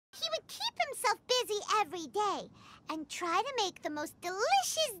He would keep himself busy every day and try to make the most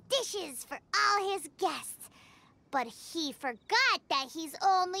delicious dishes for all his guests. But he forgot that he's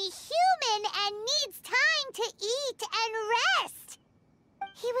only human and needs time to eat and rest.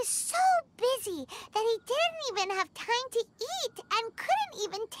 He was so busy that he didn't even have time to eat and couldn't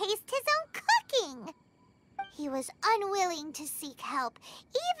even taste his own cooking. He was unwilling to seek help,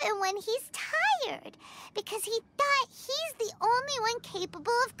 even when he's tired, because he thought he's the only one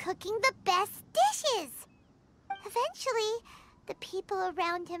capable of cooking the best dishes. Eventually, the people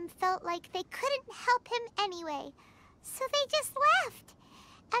around him felt like they couldn't help him anyway, so they just left.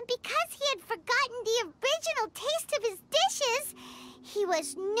 And because he had forgotten the original taste of his dishes, he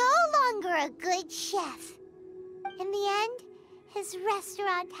was no longer a good chef. In the end, his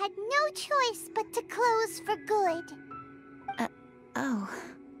restaurant had no choice but to close for good. Oh.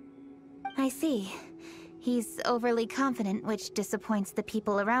 I see. He's overly confident, which disappoints the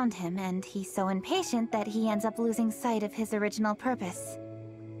people around him, and he's so impatient that he ends up losing sight of his original purpose.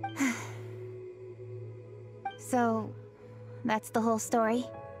 So, that's the whole story?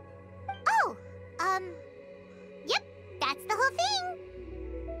 Oh, yep, that's the whole thing.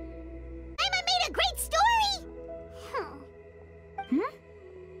 I made a great story!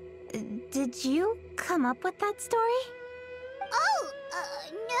 Did you come up with that story? Oh,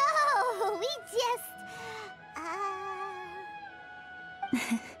 no, we just,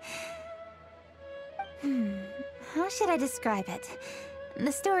 How should I describe it?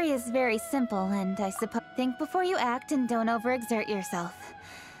 The story is very simple, and I suppose think before you act and don't overexert yourself.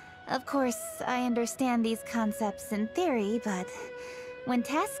 Of course, I understand these concepts in theory, but when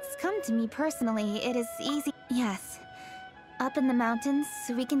tasks come to me personally, it is easy. Yes. Up in the mountains,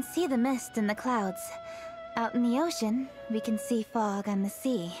 we can see the mist in the clouds. Out in the ocean, we can see fog on the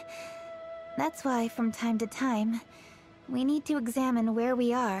sea. That's why, from time to time, we need to examine where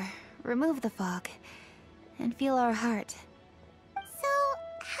we are, remove the fog, and feel our heart. So,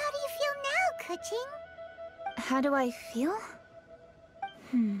 how do you feel now, Keqing? How do I feel?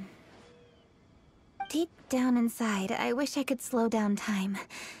 Deep down inside, I wish I could slow down time.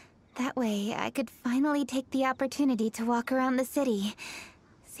 That way, I could finally take the opportunity to walk around the city,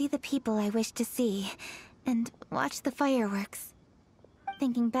 see the people I wish to see, and watch the fireworks.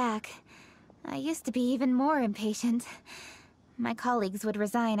 Thinking back, I used to be even more impatient. My colleagues would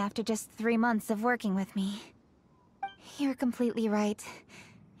resign after just 3 months of working with me. You're completely right.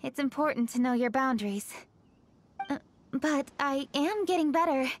 It's important to know your boundaries. But I am getting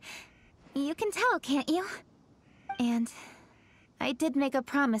better. You can tell, can't you? And I did make a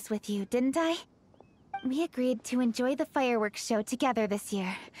promise with you, didn't I? We agreed to enjoy the fireworks show together this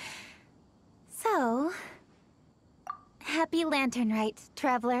year. So, happy Lantern Rite,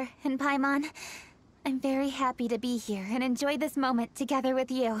 Traveler and Paimon. I'm very happy to be here and enjoy this moment together with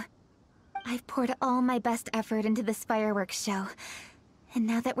you. I've poured all my best effort into this fireworks show. And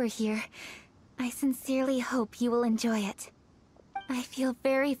now that we're here, I sincerely hope you will enjoy it. I feel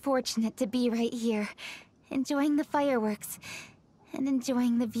very fortunate to be right here, enjoying the fireworks, and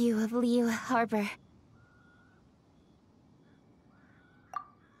enjoying the view of Liu Harbor.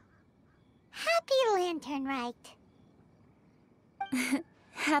 Happy Lantern Rite.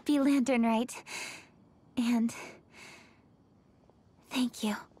 Happy Lantern Rite. And thank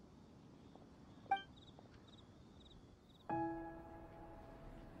you.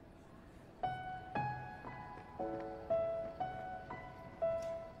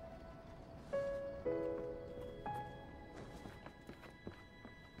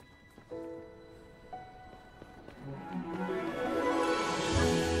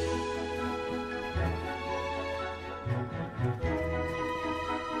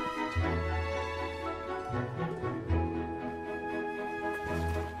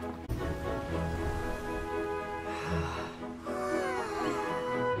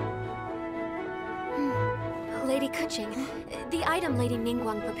 Lady Keqing, the item Lady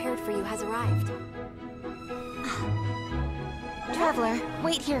Ningguang prepared for you has arrived. Traveler,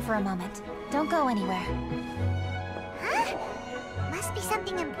 wait here for a moment. Don't go anywhere. Huh? Must be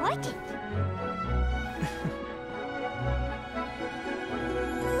something important.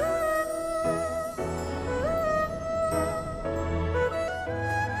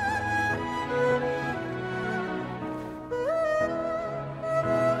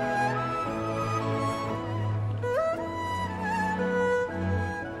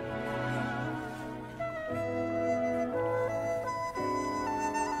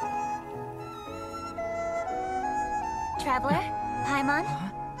 Traveler? Paimon?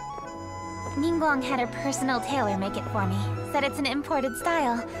 Ningguang had her personal tailor make it for me. Said it's an imported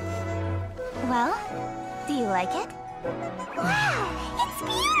style. Well, do you like it? Wow! It's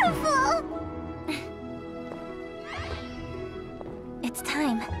beautiful!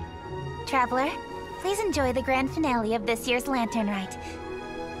 traveler. Please enjoy the grand finale of this year's Lantern Rite.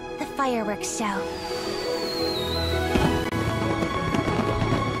 The fireworks show.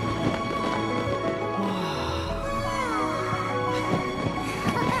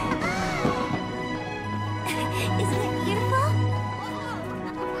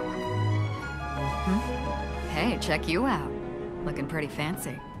 Hey, check you out. Looking pretty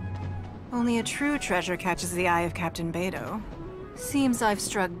fancy. Only a true treasure catches the eye of Captain Beidou. Seems I've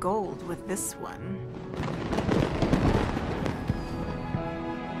struck gold with this one.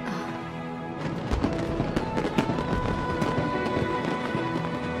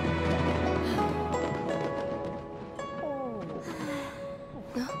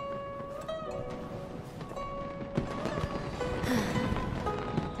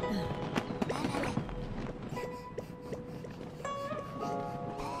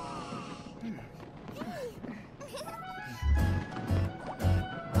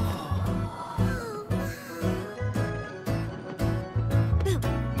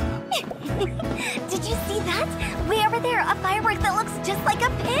 Did you see that? Way over there, a firework that looks just like a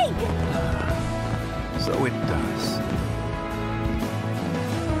pig! So it does.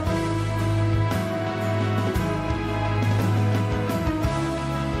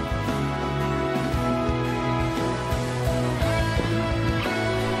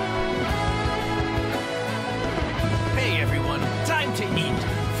 Hey everyone, time to eat.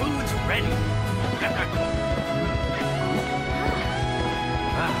 Food's ready.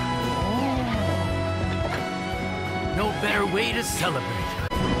 No better way to celebrate.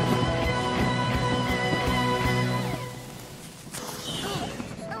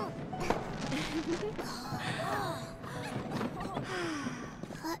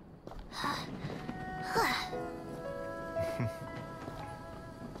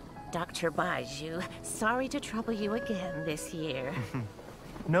 Dr. Baiju, sorry to trouble you again this year.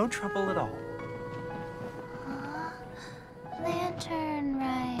 No trouble at all. Lantern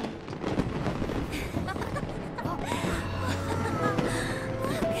Rite.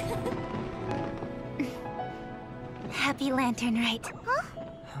 Happy Lantern Rite.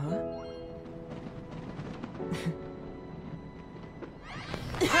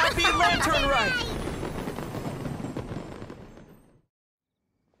 Happy Lantern Rite!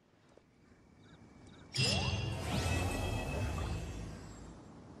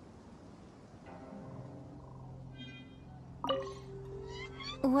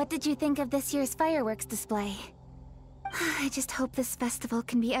 What did you think of this year's fireworks display? I just hope this festival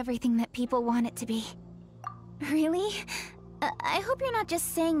can be everything that people want it to be. Really? I hope you're not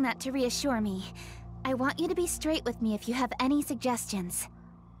just saying that to reassure me. I want you to be straight with me if you have any suggestions.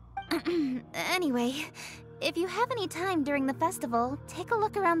 Anyway, if you have any time during the festival, take a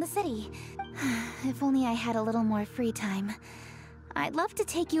look around the city. If only I had a little more free time. I'd love to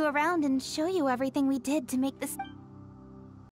take you around and show you everything we did to make this